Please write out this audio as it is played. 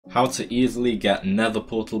How to easily get nether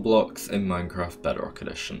portal blocks in Minecraft Bedrock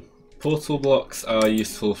Edition. Portal blocks are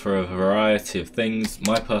useful for a variety of things.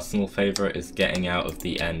 My personal favourite is getting out of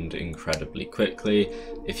the end incredibly quickly.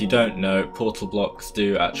 If you don't know, portal blocks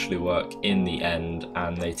do actually work in the end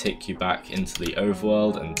and they take you back into the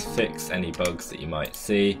overworld, and to fix any bugs that you might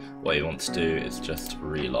see, what you want to do is just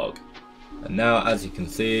relog. And now, as you can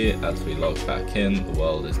see, as we log back in, the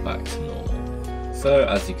world is back to normal. So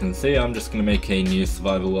as you can see, I'm just going to make a new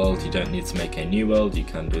survival world. You don't need to make a new world, you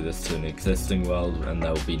can do this to an existing world and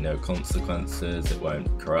there will be no consequences, it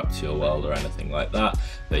won't corrupt your world or anything like that.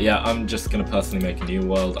 But yeah, I'm just going to personally make a new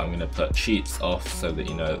world. I'm going to put cheats off so that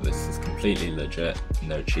you know this is completely legit,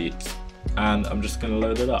 no cheats, and I'm just going to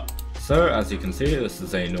load it up. So as you can see, this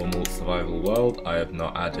is a normal survival world. I have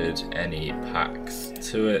not added any packs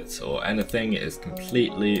to it or anything, it is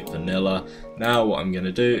completely vanilla. Now what I'm going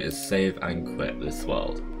to do is save and quit this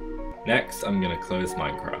world. Next I'm going to close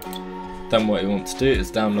Minecraft. Then what you want to do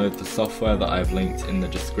is download the software that I've linked in the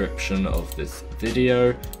description of this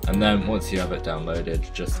video, and then once you have it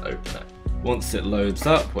downloaded, just open it. Once it loads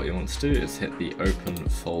up, what you want to do is hit the open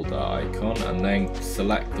folder icon and then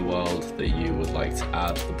select the world that you would like to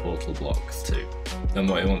add the portal blocks to. Then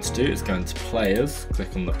what you want to do is go into players,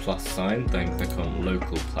 click on the plus sign, then click on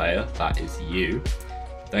local player, that is you.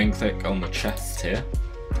 Then click on the chest here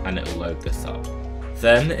and it will load this up.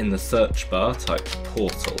 Then in the search bar type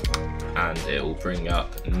portal and it will bring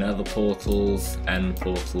up nether portals, end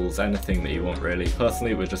portals, anything that you want really.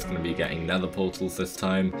 Personally, we're just going to be getting nether portals this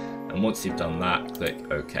time, and once you've done that,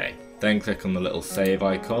 click OK. Then click on the little save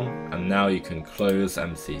icon and now you can close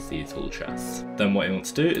MCC tool chest. Then what you want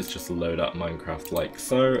to do is just load up Minecraft like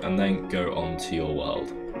so and then go on to your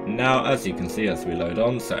world. Now as you can see as we load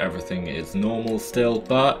on, so everything is normal still,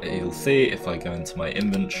 but you'll see if I go into my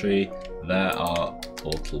inventory, there are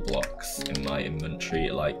portal blocks in my inventory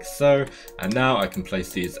like so, and now I can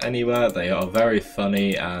place these anywhere. They are very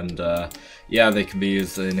funny and yeah, they can be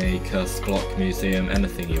used in a cursed block museum,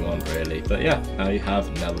 anything you want really. But yeah, now you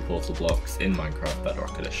have nether portal blocks in Minecraft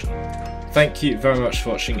Bedrock Edition. Thank you very much for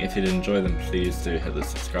watching. If you did enjoy them, please do hit the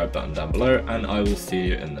subscribe button down below and I will see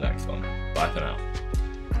you in the next one. Bye for now.